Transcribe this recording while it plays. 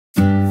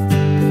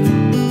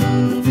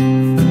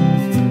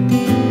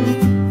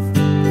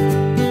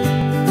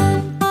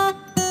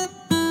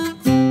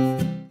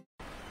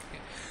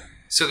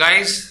So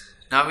guys,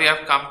 now we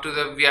have come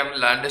to we have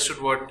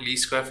understood what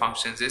least square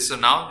functions is. So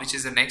now, which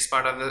is the next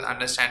part of the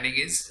understanding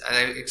is, as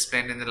I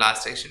explained in the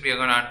last section, we are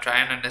going to try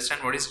and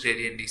understand what is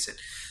gradient descent.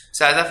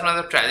 So as of now,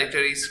 the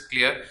trajectory is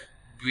clear.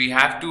 We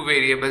have two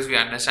variables. We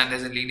understand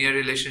there's a linear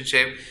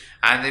relationship,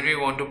 and then we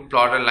want to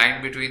plot a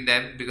line between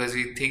them because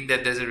we think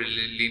that there's a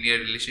linear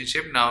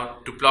relationship. Now,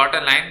 to plot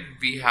a line,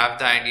 we have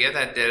the idea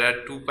that there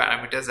are two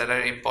parameters that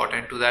are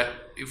important to that.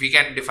 If we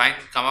can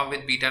come up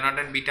with beta naught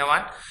and beta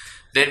 1,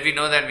 then we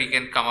know that we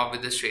can come up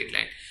with a straight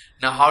line.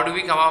 Now, how do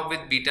we come up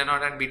with beta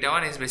naught and beta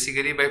 1 is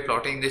basically by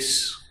plotting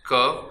this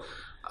curve,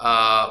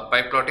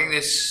 by plotting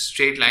this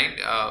straight line.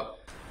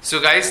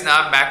 So guys,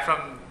 now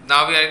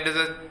we are into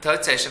the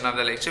third session of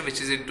the lecture,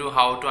 which is into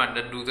how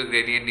to do the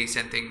gradient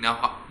descent thing.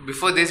 Now,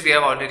 before this, we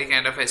have already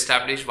kind of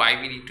established why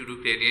we need to do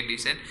gradient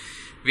descent.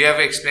 We have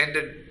explained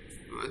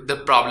the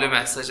problem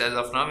as such as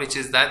of now, which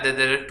is that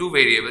there are two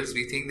variables.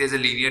 We think there's a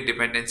linear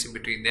dependency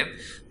between them.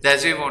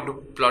 That's why we want to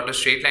plot a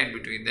straight line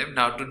between them.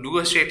 Now, to do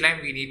a straight line,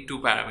 we need two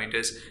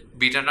parameters,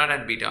 beta naught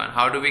and beta 1.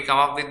 How do we come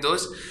up with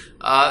those?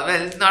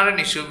 Well, it's not an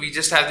issue. We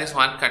just have this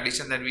one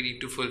condition that we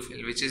need to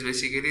fulfill, which is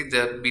basically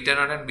the beta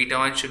naught and beta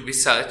 1 should be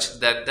such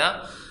that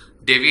the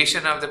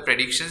deviation of the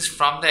predictions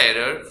from the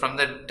error from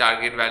the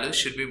target value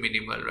should be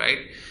minimal, right?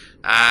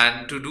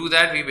 And to do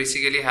that, we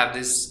basically have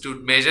this, to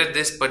measure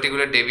this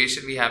particular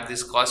deviation, we have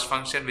this cost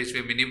function which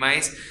we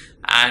minimize,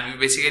 and we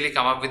basically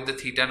come up with the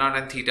theta naught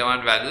and theta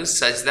 1 values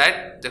such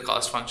that the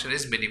cost function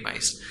is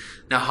minimized.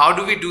 Now, how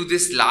do we do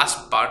this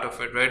last part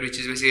of it, right, which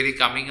is basically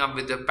coming up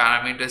with the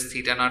parameters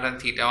theta naught and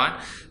theta 1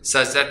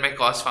 such that my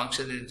cost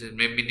function is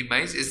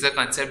minimized, is the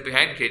concept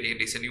behind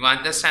gradient descent. You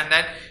understand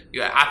that,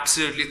 you are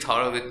absolutely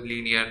thorough with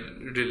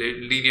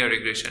linear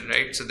regression,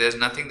 right? So there's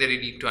nothing that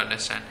you need to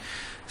understand.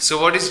 So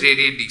what is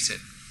gradient descent?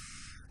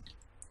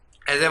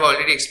 As I've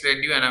already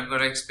explained you, and I'm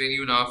going to explain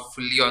you now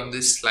fully on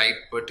this slide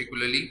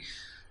particularly.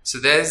 So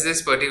there's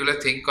this particular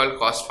thing called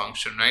cost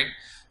function, right?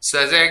 So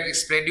as I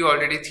explained you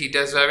already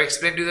theta, so I've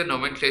explained you the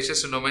nomenclature.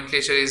 So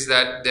nomenclature is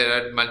that there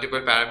are multiple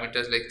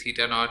parameters like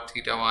theta naught,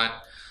 theta 1,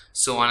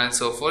 so on and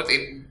so forth.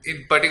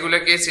 In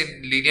particular case,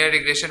 in linear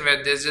regression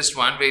where there's just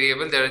one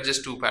variable, there are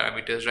just two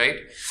parameters, right?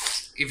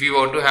 If you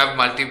want to have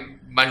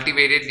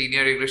multivariate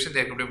linear regression,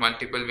 there could be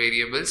multiple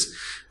variables.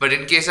 But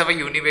in case of a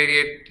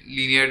univariate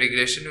linear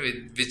regression,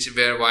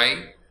 where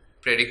y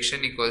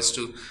prediction equals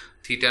to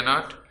theta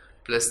naught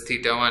plus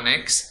theta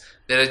 1x,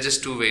 there are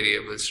just two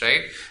variables,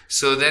 right?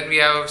 So then we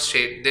have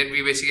straight. Then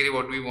we basically,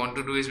 what we want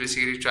to do is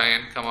basically try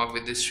and come up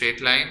with this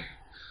straight line,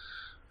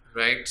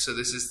 right? So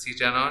this is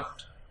theta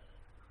naught,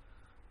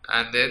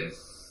 and then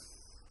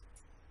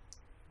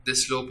the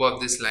slope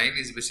of this line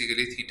is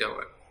basically theta 1,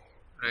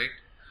 right?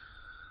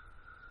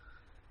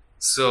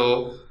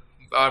 So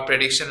our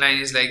prediction line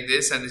is like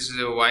this, and this is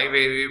a y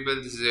variable,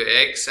 this is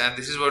a x, and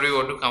this is what we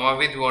want to come up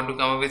with. We want to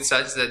come up with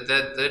such that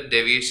the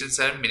deviations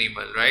are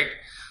minimal, right?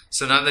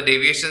 So now the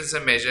deviations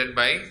are measured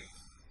by,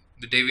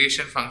 the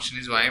deviation function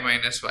is y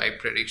minus y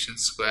prediction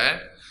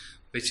square,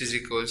 which is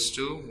equals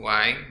to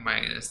y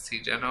minus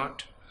theta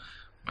naught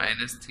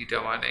minus theta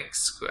 1x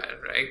square,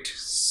 right?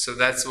 So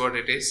that's what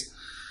it is.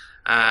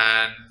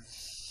 And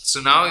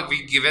so now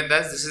we given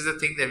that this is the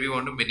thing that we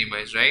want to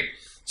minimize, right?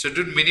 So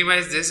to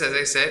minimize this, as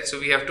I said, so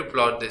we have to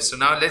plot this. So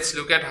now let's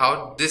look at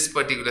how this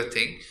particular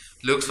thing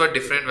looks for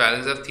different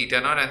values of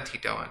theta naught and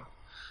theta 1.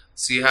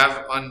 So you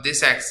have on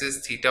this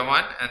axis theta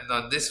 1, and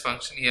on this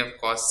function you have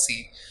cos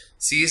c.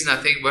 C is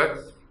nothing but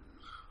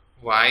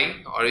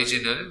y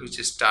original, which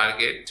is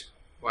target,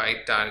 y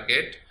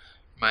target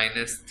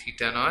minus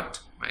theta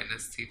naught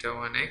minus theta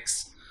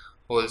 1x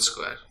whole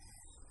square.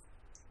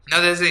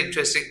 Now there's an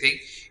interesting thing.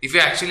 If you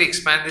actually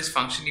expand this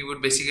function, you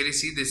would basically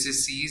see this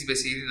is c is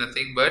basically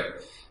nothing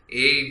but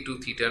a into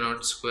theta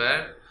naught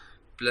square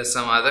plus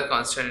some other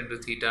constant into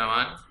theta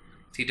 1,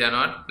 theta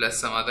naught plus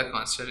some other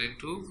constant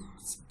into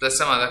plus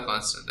some other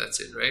constant. That's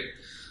it, right?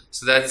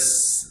 So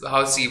that's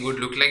how c would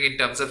look like in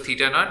terms of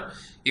theta naught.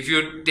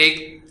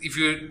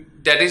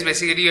 That is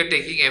basically you're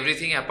taking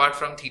everything apart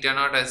from theta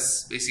naught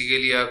as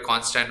basically a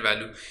constant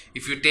value.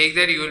 If you take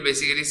that, you will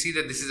basically see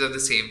that this is of the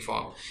same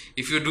form.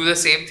 If you do the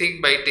same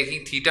thing by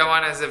taking theta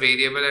 1 as a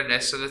variable and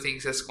rest of the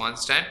things as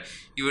constant,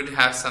 you would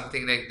have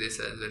something like this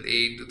as well,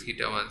 a into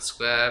theta 1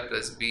 square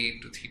plus b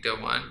into theta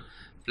 1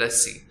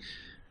 plus c,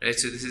 right?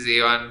 So this is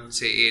a1,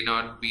 say a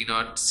naught, b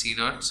naught, c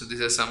naught. So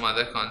these are some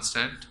other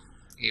constant,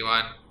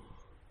 a1,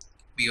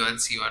 b1,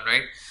 c1,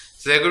 right?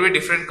 So there could be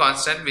different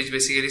constant which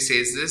basically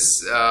says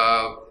this,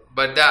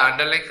 but the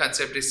underlying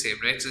concept is same,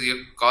 right? So your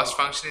cost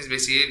function is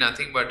basically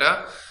nothing but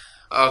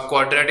a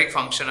quadratic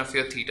function of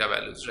your theta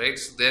values, right?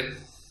 So then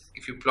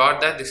if you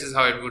plot that, this is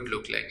how it would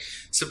look like.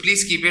 So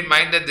please keep in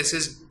mind that this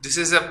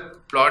is a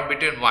plot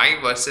between y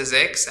versus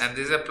x, and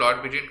this is a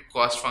plot between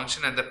cost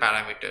function and the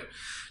parameter.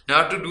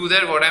 Now to do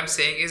that, what I'm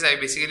saying is I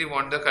basically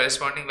want the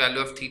corresponding value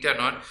of theta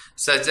naught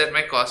such that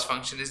my cost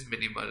function is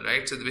minimal,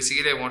 right? So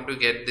basically I want to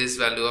get this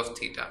value of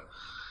theta.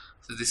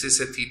 So this is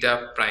a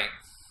theta prime.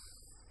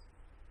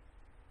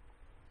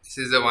 This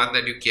is the one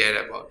that you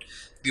care about.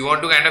 You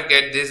want to kind of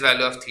get this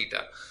value of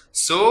theta.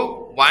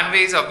 So one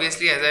way is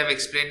obviously, as I've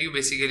explained, you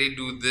basically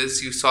do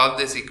this, you solve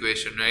this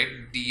equation, right?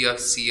 D of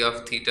C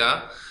of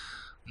theta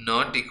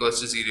not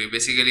equals to 0. You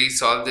basically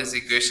solve this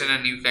equation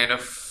and you kind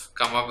of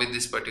come up with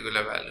this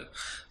particular value.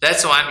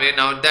 That's one way.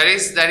 Now that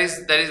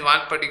is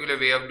one particular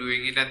way of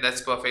doing it, and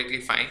that's perfectly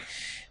fine.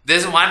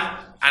 There's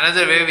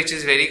another way which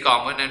is very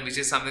common and which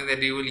is something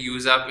that you will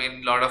use up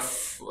in a lot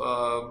of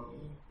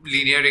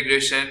linear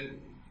regression.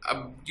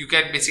 You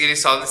can basically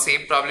solve the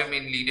same problem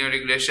in linear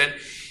regression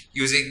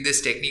using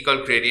this technique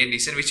called gradient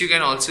descent, which you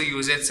can also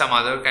use in some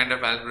other kind of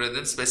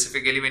algorithms.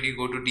 Specifically when you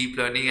go to deep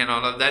learning and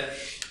all of that,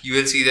 you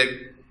will see that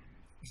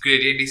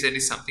gradient descent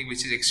is something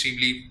which is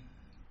extremely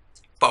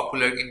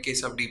popular in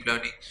case of deep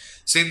learning.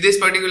 So in this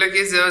particular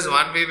case, there was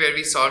one way where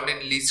we solved in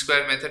least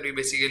square method. We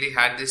basically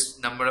had this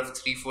number of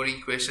 3-4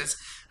 equations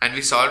and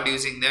we solved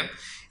using them.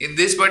 In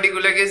this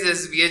particular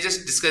case, we are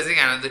just discussing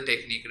another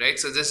technique, right?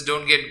 So just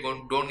don't get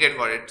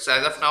worried. So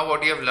as of now,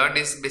 what you have learned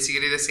is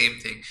basically the same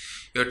thing.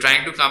 You're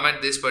trying to come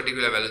at this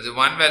particular value. The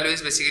one value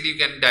is basically you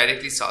can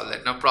directly solve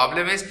that. Now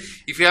problem is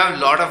if you have a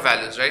lot of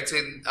values, right? So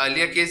in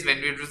earlier case when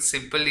we did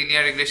simple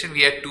linear regression,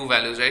 we had two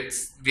values, right?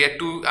 We had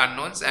two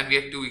unknowns and we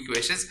had two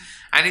equations,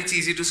 and it's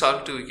easy to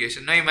solve two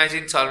equations. Now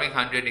imagine solving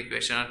 100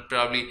 equations or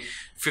probably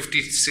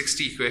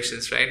 50-60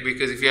 equations, right?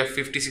 Because if you have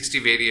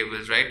 50-60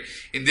 variables, right?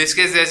 In this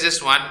case there's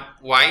just one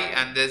y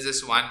and there's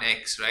just one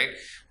x, right?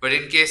 But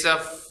in case of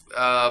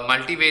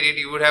multivariate,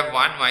 you would have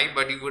one y,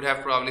 but you would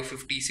have probably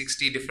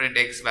 50-60 different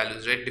x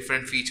values, right?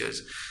 Different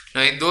features.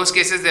 Now in those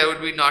cases there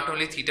would be not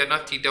only theta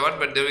naught, theta 1,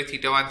 but there will be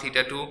theta 1,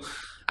 theta 2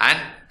 and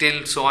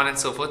till so on and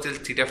so forth till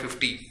theta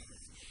 50.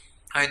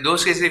 And in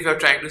those cases, if you are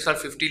trying to solve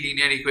 50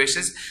 linear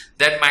equations,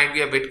 that might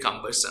be a bit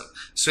cumbersome.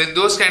 So in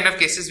those kind of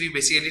cases, we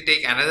basically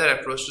take another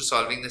approach to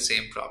solving the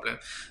same problem.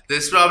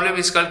 This problem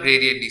is called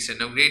gradient descent.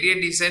 Now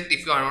gradient descent,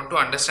 if you want to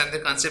understand the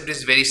concept,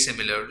 is very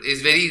similar.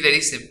 It's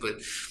very simple.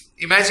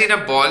 Imagine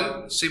a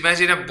ball. So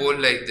imagine a ball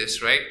like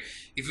this, right?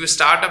 If you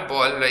start a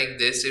ball like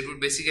this, it would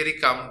basically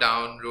come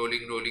down,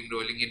 rolling.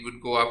 It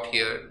would go up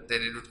here,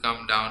 then it would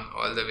come down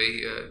all the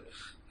way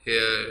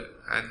here,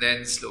 and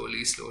then slowly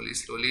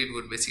it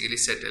would basically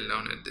settle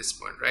down at this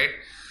point, right?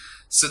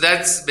 So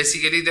that's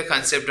basically the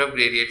concept of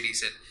gradient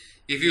descent.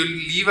 If you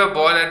leave a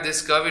ball at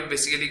this curve, it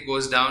basically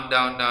goes down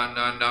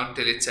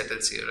till it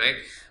settles here, right?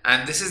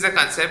 And this is the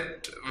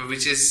concept,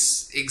 which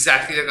is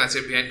exactly the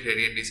concept behind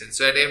gradient descent.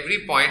 So at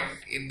every point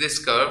in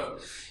this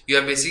curve, you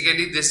have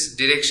basically this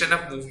direction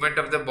of movement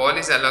of the ball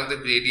is along the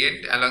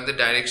gradient, along the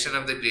direction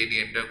of the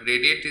gradient. Now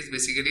gradient is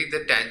basically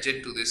the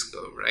tangent to this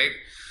curve, right?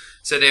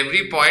 So at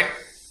every point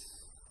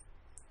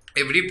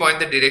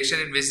the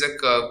direction in which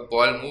the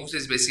ball moves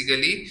is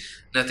basically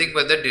nothing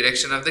but the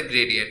direction of the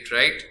gradient,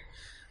 right?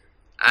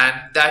 And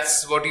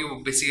that's what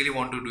you basically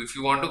want to do. If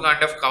you want to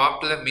kind of come up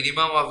to the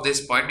minimum of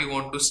this point, you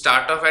want to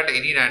start off at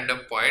any random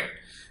point,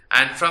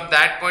 and from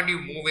that point you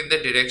move in the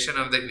direction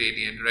of the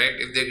gradient, right?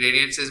 If the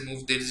gradient says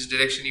move this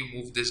direction, you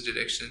move this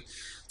direction.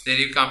 Then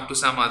you come to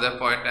some other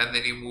point and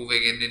then you move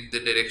again in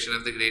the direction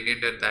of the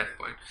gradient at that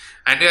point.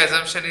 And your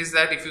assumption is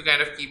that if you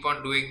kind of keep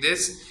on doing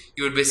this,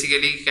 you will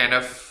basically kind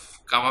of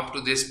come up to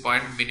this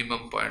point,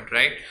 minimum point,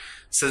 right?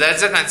 So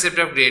that's the concept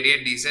of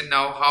gradient descent.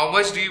 Now how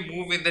much do you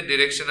move in the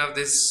direction of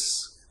the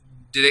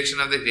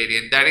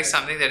gradient? That is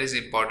something that is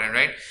important,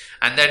 right?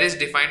 And that is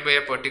defined by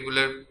a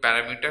particular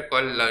parameter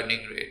called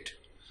learning rate.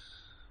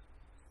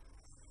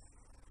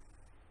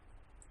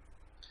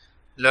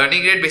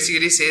 Learning rate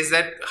basically says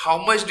that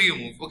how much do you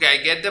move? Okay, I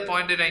get the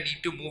point that I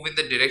need to move in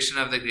the direction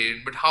of the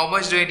gradient, but how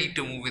much do I need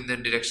to move in the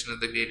direction of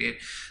the gradient?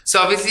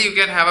 So obviously you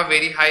can have a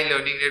very high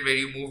learning rate where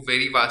you move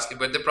very vastly,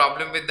 but the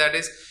problem with that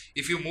is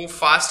if you move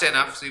fast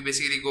enough, so you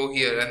basically go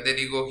here and then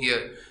you go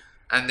here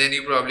and then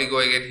you probably go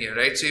again here,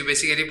 right? So you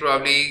basically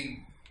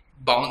probably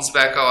bounce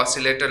back or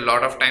oscillate a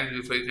lot of times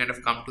before you kind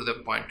of come to the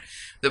point.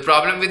 The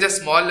problem with a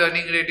small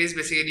learning rate is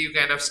basically you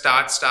kind of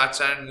start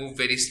and move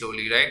very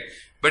slowly, right?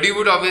 But you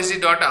would obviously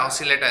not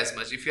oscillate as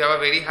much. If you have a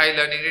very high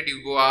learning rate,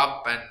 you go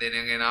up and then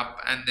again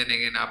up and then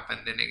again up and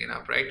then again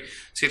up, right?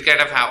 So you kind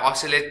of have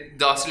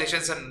the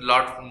oscillations a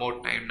lot more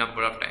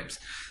number of times.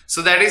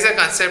 So that is a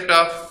concept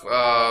of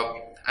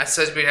as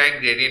such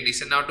behind gradient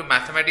descent. Now to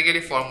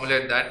mathematically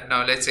formulate that,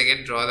 now let's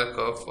again draw the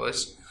curve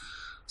first.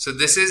 So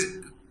this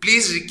is,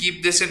 please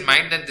keep this in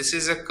mind that this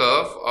is a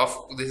curve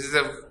of, this is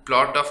a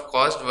plot of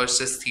cost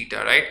versus theta,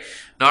 right?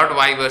 Not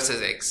y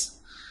versus x.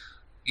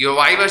 Your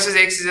y versus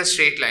x is a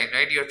straight line,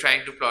 right? You're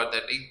trying to plot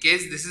that. In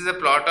case this is a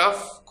plot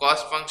of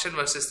cost function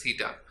versus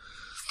theta.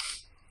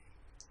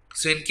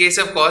 So in case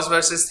of cost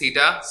versus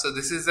theta, so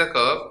this is the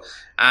curve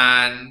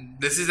and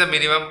this is the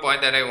minimum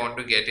point that I want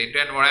to get into.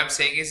 And what I'm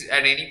saying is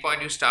at any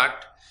point you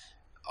start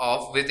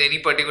off with any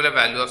particular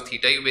value of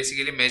theta, you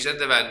basically measure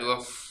the value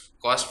of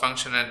cost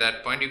function at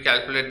that point, you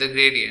calculate the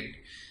gradient.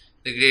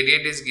 The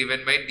gradient is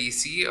given by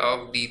dc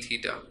of d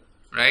theta,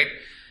 right?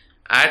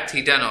 At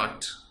theta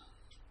naught.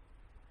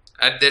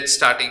 At that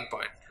starting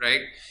point,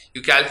 right?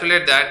 You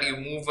calculate that, you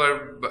move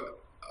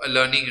a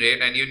learning rate,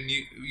 and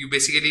you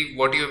basically,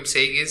 what you are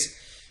saying is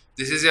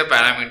This is your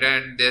parameter,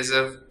 and there's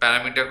a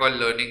parameter called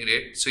learning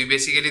rate. So you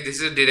basically, this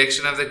is the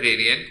direction of the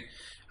gradient,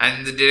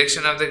 and the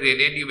direction of the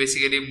gradient you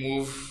basically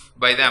move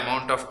by the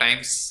amount of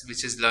times,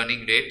 which is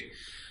learning rate.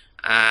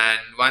 And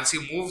once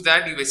you move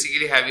that, you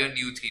basically have your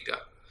new theta.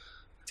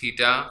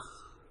 Theta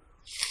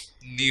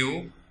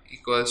new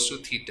equals to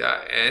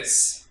theta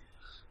s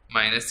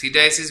minus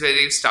theta s is where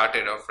you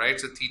started off, right?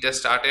 So theta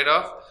started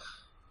off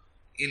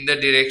in the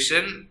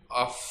direction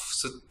of,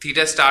 so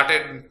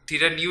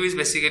theta new is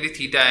basically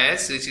theta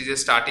s, which is your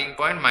starting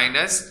point,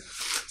 minus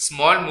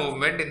small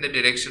movement in the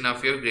direction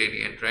of your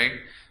gradient, right?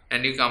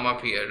 And you come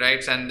up here,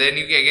 right? And then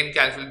you can again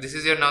calculate, this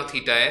is your now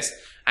theta s,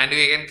 and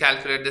you again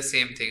calculate the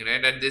same thing,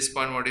 right? At this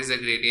point, what is the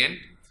gradient?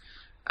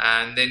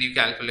 And then you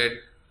calculate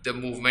the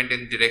movement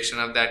in direction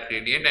of that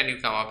gradient, and you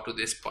come up to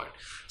this point.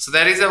 So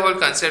that is the whole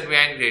concept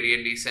behind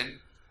gradient descent.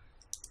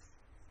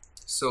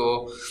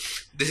 So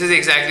this is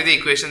exactly the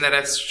equation that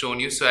I've shown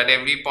you. So at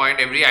every point,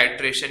 every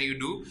iteration you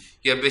do,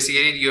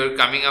 you're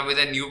coming up with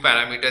a new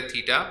parameter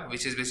theta,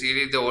 which is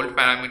basically the old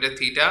parameter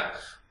theta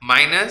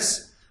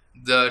minus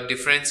the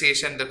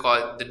differentiation,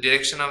 the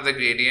direction of the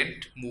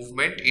gradient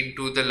movement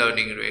into the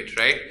learning rate,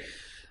 right?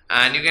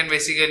 And you can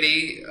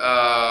basically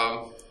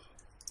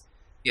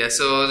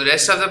so the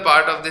rest of the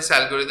part of this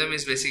algorithm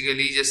is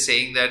basically just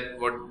saying that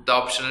what the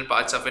optional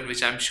parts of it,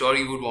 which I'm sure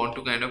you would want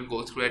to kind of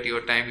go through at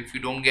your time. If you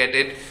don't get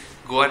it,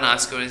 go and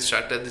ask your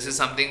instructor. This is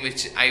something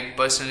which I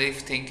personally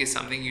think is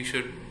something you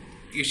should,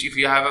 if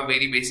you have a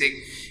very basic,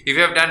 if you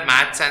have done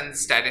maths and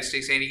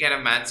statistics, any kind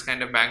of maths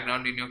kind of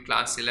background in your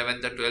class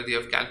 11th or 12th, you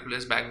have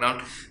calculus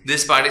background,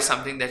 this part is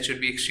something that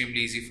should be extremely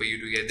easy for you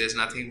to get. There's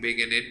nothing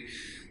big in it.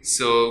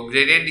 So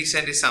gradient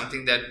descent is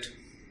something that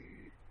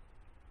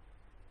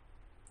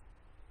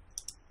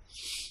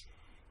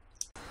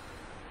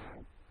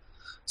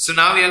So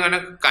now we are going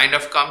to kind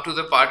of come to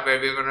the part where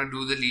we are going to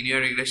do the linear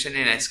regression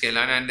in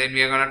sklearn, and then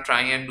we are going to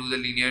try and do the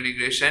linear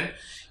regression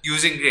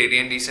using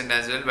gradient descent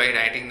as well by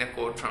writing the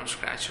code from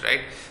scratch,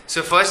 right?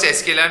 So first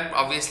sklearn,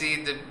 obviously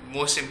the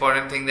most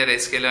important thing that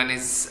sklearn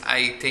is,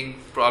 I think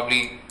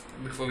probably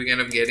before we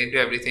kind of get into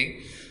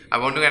everything, I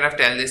want to kind of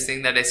tell this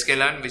thing that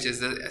sklearn, which is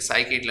the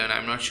scikit-learn,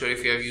 I'm not sure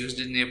if you have used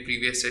it in your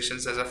previous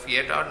sessions as of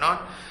yet or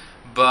not.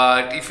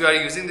 But if you are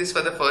using this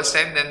for the first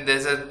time, then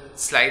there's a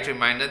slight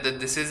reminder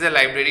that this is a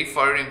library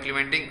for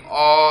implementing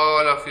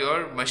all of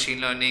your machine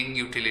learning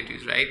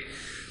utilities, right?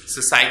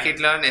 So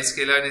scikit-learn,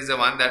 sklearn is the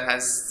one that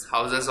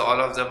houses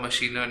all of the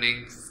machine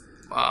learning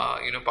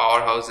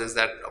powerhouse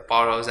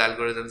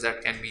algorithms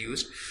that can be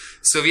used.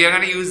 So we are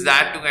going to use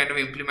that to kind of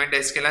implement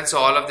sklearn. So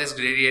all of this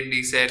gradient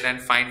descent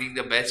and finding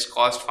the best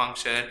cost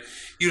function,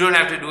 you don't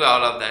have to do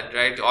all of that,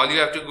 right? All you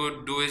have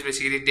to do is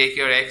basically take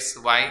your x,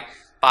 y,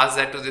 pass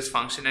that to this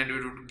function, and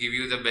it would give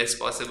you the best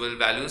possible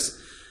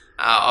values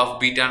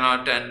of beta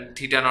naught and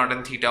theta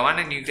 1,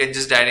 and you can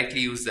just directly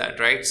use that,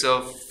 right?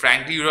 So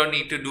frankly, you don't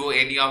need to do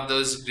any of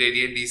those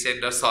gradient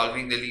descent or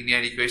solving the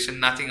linear equation,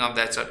 nothing of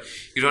that sort.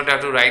 You don't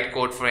have to write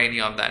code for any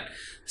of that.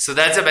 So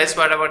that's the best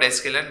part about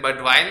sklearn.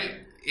 But while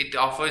it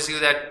offers you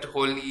that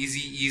whole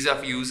ease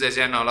of usage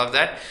and all of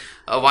that,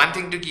 one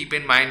thing to keep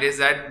in mind is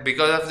that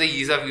because of the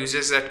ease of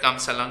usage that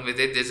comes along with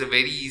it, there's a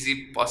very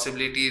easy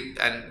possibility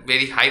and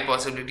very high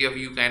possibility of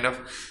you kind of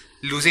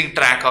losing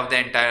track of the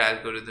entire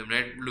algorithm,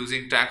 right?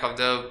 Losing track of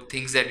the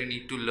things that you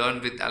need to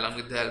learn along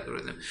with the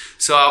algorithm.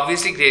 So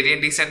obviously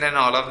gradient descent and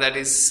all of that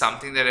is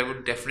something that I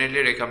would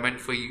definitely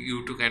recommend for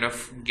you to kind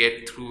of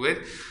get through with.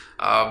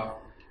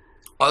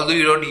 Although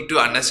you don't need to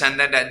understand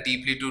that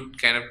deeply to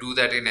kind of do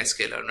that in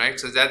sklearn, right?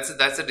 So that's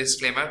a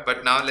disclaimer.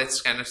 But now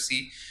let's kind of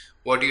see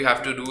what you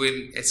have to do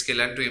in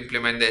sklearn to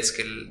implement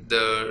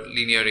the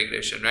linear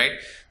regression, right?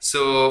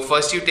 So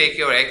first you take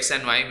your x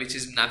and y, which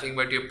is nothing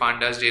but your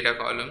pandas data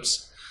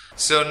columns.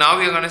 So now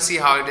we are going to see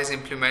how it is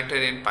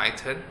implemented in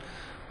Python.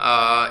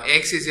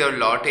 X is your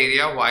lot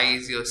area, y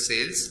is your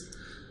sales.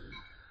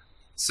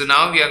 So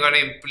now we are going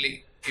to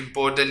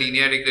import the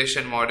linear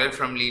regression model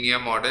from linear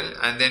model,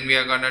 and then we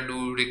are going to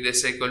do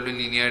regressor equal to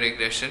linear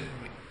regression,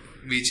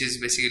 which is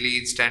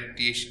basically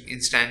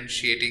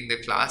instantiating the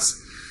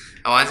class.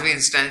 And once we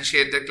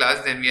instantiate the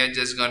class, then we are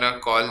just gonna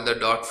call the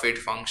dot fit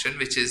function,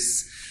 which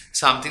is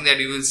something that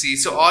you will see.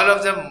 So all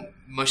of the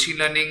machine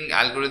learning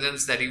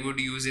algorithms that you would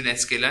use in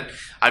sklearn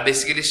are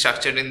basically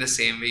structured in the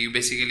same way. You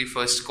basically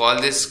first call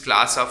this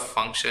class of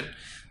function,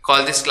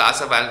 call this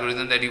class of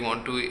algorithm that you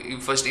want to, you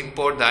first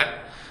import that.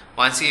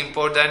 Once you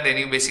import that, then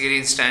you basically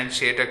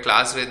instantiate a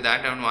class with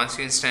that, and once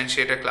you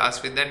instantiate a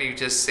class with that, you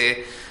just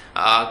say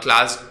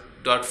class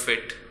dot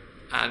fit,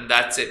 and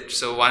that's it.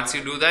 So once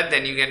you do that,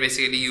 then you can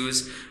basically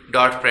use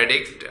dot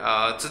predict.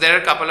 So there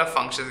are a couple of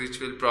functions which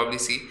we'll probably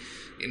see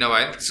in a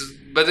while. So,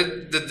 but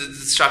the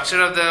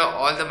structure of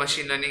all the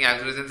machine learning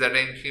algorithms that are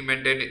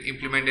implemented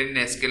in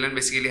sklearn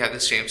basically have the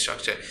same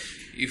structure.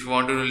 If you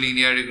want to do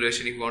linear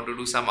regression, if you want to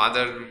do some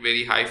other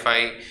very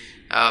hi-fi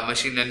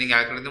machine learning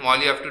algorithm, all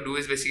you have to do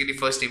is basically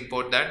first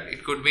import that.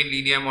 It could be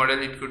linear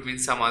model, it could be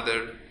some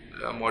other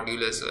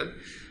module as well.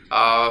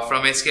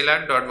 from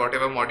sklearn dot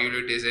whatever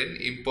module it is in,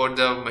 import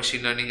the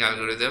machine learning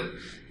algorithm.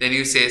 Then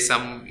you say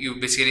you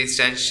basically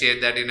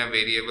instantiate that in a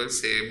variable,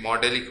 say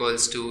model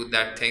equals to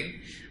that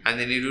thing, and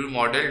then you do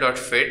model dot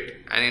fit,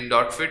 and in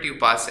dot fit you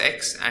pass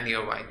x and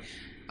your y.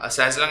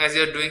 So as long as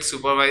you're doing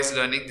supervised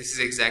learning, this is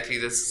exactly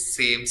the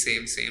same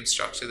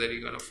structure that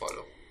you're going to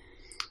follow.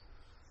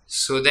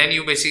 So then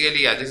you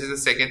basically, this is the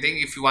second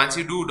thing. Once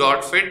you do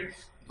dot fit,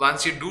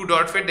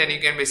 then you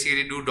can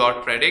basically do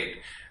dot predict,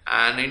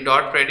 and in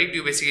dot predict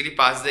you basically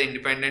pass the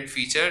independent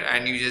feature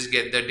and you just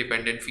get the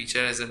dependent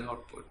feature as an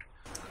output.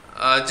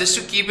 Just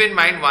to keep in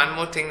mind, one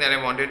more thing that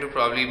I wanted to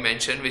probably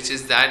mention, which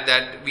is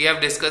that we have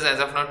discussed as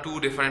of now two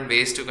different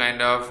ways to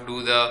kind of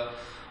do the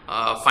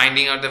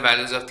finding out the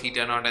values of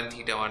theta naught and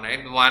theta 1,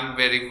 right? One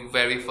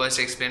where we first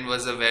explained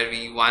was where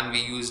we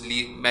used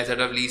method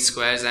of least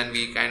squares and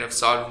we kind of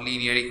solved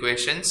linear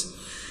equations,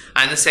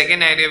 and the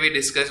second idea we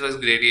discussed was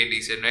gradient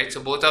descent, right?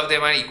 So both of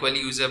them are equally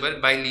usable.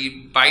 By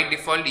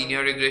default,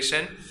 linear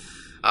regression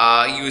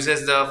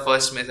uses the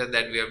first method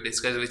that we have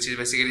discussed, which is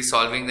basically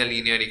solving the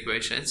linear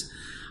equations.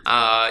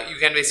 You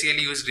can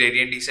basically use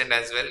gradient descent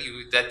as well.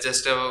 That's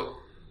just a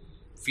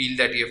field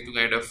that you have to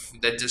kind of,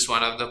 that's just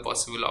one of the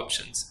possible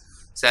options.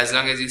 So as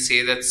long as you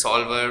say that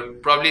solver,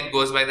 probably it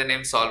goes by the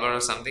name solver or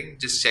something,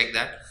 just check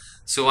that.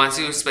 So once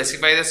you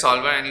specify the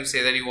solver and you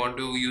say that you want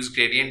to use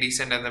gradient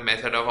descent as the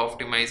method of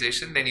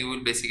optimization, then you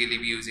will basically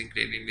be using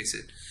gradient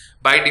descent.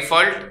 By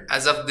default,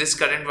 as of this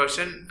current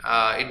version,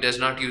 it does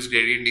not use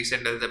gradient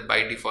descent as the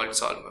by default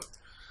solver.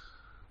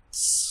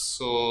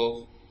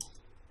 So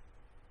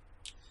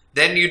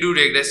then you do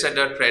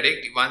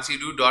regressor.predict. Once you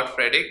do dot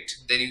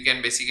predict, then you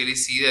can basically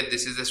see that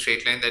this is the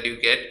straight line that you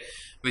get,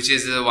 which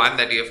is the one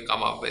that you have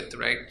come up with,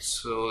 right?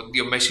 So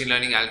your machine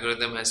learning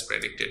algorithm has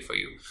predicted for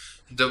you.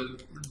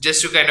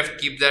 Just to kind of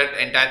keep that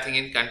entire thing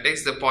in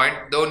context,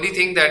 the only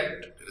thing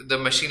that the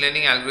machine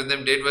learning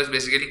algorithm did was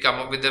basically come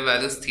up with the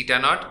values theta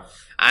naught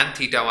and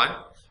theta 1.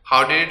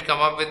 How did it come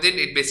up with it?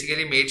 It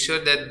basically made sure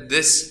that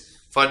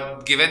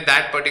for given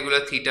that particular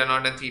theta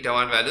naught and theta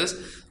 1 values,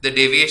 the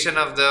deviation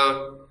of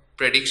the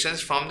predictions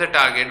from the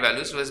target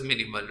values was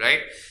minimal, right?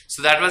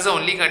 So that was the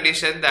only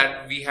condition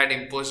that we had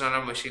imposed on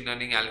our machine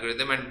learning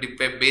algorithm, and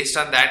based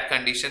on that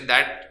condition,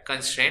 that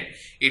constraint,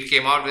 it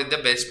came out with the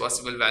best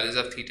possible values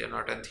of theta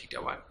naught and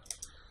theta 1.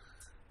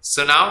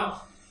 So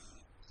now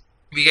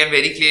we can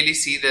very clearly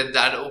see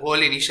that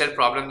whole initial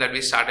problem that we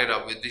started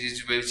off with, which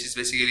is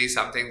basically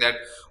something that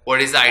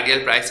what is the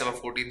ideal price of a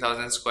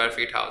 14,000 square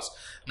feet house.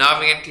 Now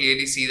we can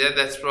clearly see that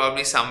that's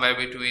probably somewhere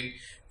between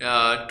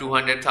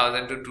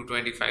 200,000 to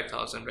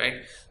 225,000,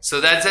 right?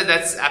 So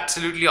that's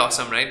absolutely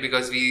awesome, right?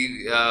 Because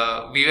we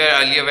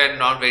were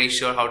not very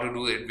sure how to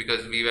do it,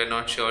 because we were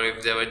not sure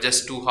if there were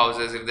just two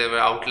houses, if there were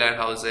outlier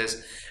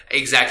houses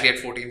exactly at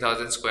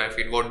 14,000 square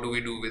feet, what do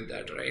we do with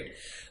that, right?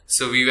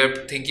 So we were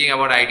thinking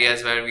about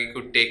ideas where we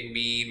could take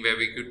mean, where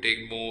we could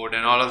take mode,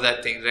 and all of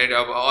that things, right?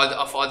 Of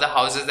all the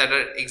houses that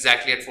are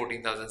exactly at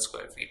 14,000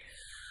 square feet.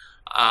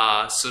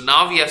 So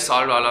now we have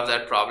solved all of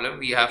that problem.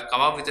 We have come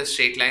up with a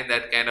straight line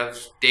that kind of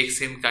takes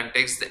in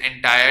context the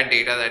entire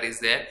data that is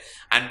there,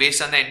 and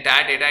based on the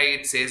entire data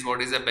it says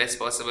what is the best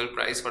possible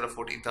price for a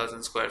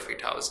 14,000 square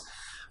feet house.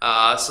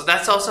 So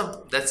that's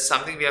awesome. That's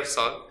something we have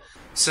solved.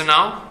 So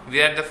now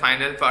we are at the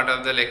final part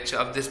of the lecture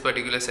of this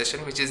particular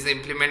session, which is the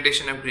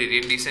implementation of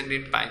gradient descent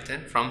in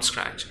Python from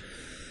scratch.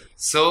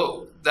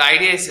 So the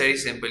idea is very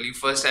simple. You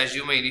first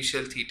assume an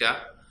initial theta.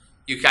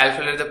 You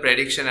calculate the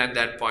prediction at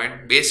that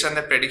point. Based on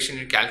the prediction,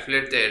 you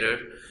calculate the error.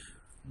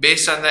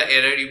 Based on the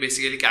error, you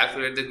basically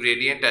calculate the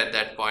gradient at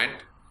that point.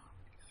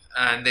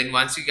 And then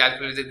once you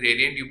calculate the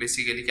gradient, you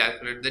basically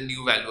calculate the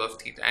new value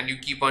of theta. And you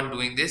keep on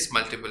doing this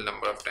multiple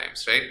number of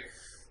times, right?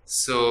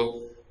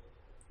 So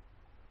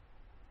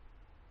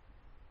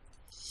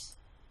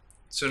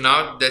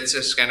now let's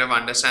just kind of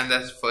understand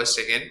that first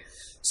again.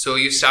 So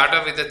you start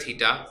off with the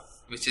theta,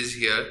 which is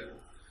here.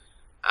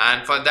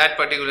 And for that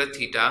particular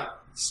theta,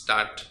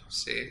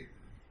 say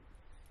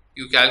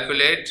you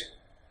calculate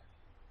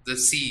the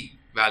C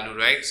value,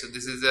 right? So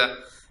this is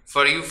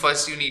for you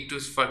first you need to,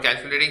 for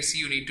calculating C,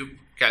 you need to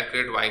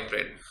calculate y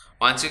pred.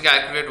 Once you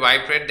calculate y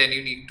pred, then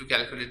you need to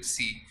calculate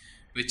C,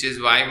 which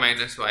is y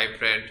minus y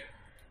pred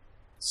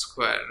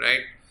square,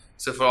 right?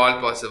 So for all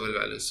possible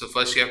values. So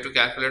first you have to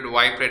calculate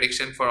y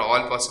prediction for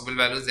all possible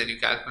values, then you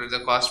calculate the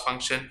cost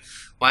function.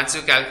 Once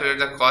you calculate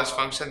the cost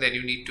function, then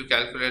you need to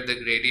calculate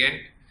the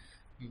gradient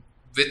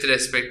with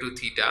respect to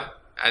theta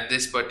at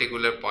this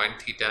particular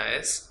point, theta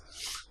s.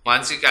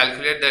 Once you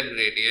calculate that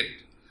gradient,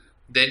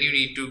 then you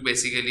need to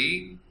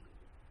basically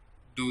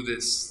do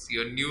this.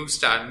 Your new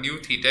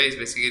theta is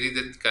basically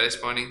the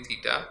corresponding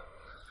theta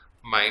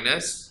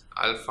minus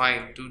alpha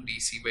into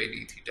dc by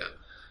d theta.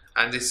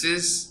 And this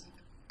is,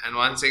 and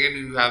once again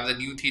you have the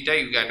new theta,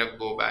 you kind of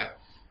go back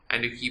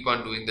and you keep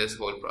on doing this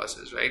whole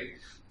process, right?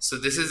 So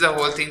this is the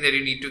whole thing that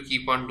you need to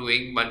keep on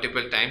doing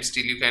multiple times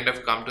till you kind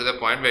of come to the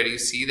point where you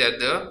see that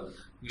the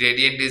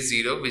gradient is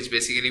 0, which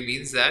basically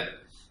means that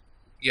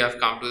you have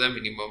come to the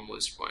minimum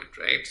most point,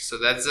 right? So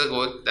that's the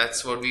goal.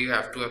 That's what we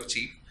have to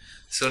achieve.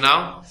 So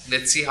now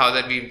let's see how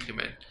that we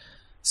implement.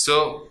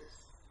 So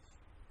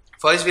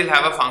first we'll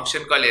have a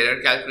function called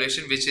error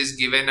calculation, which is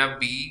given a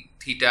b,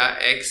 theta,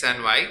 x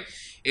and y.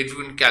 It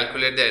will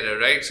calculate the error,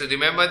 right? So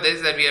remember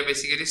this, that we are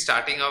basically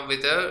starting off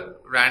with a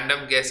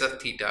random guess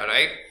of theta,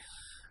 right?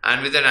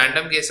 And with a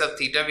random guess of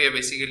theta, we are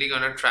basically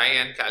going to try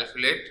and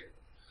calculate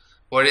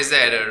what is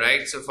the error,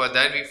 right? So for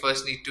that we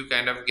first need to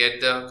kind of get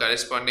the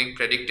corresponding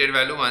predicted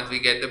value. Once we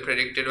get the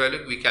predicted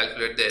value, we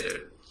calculate the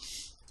error.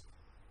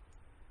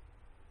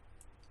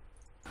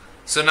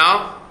 So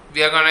now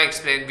we are going to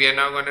explain, we are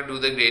now going to do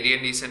the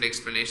gradient descent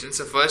explanation.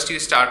 So first you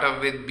start off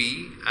with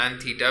b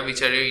and theta,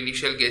 which are your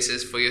initial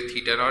guesses for your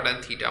theta naught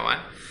and theta 1.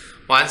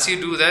 Once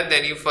you do that,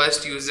 then you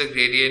first use the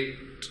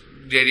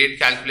gradient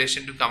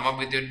calculation to come up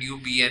with your new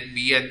b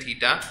and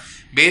theta.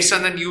 Based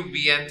on the new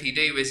b and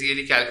theta, you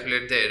basically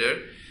calculate the error.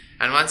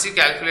 And once you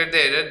calculate the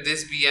error,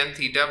 this b and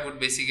theta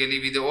would basically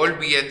be the old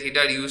b and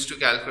theta used to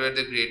calculate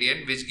the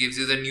gradient, which gives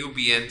you the new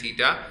b and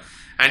theta.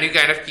 And you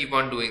kind of keep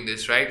on doing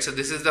this, right? So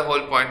this is the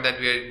whole point that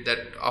we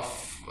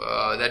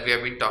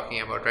have been talking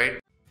about, right?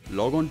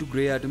 Log on to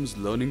GreyAtom's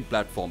learning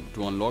platform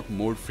to unlock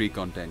more free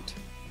content.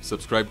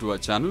 Subscribe to our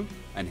channel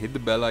and hit the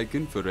bell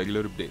icon for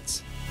regular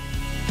updates.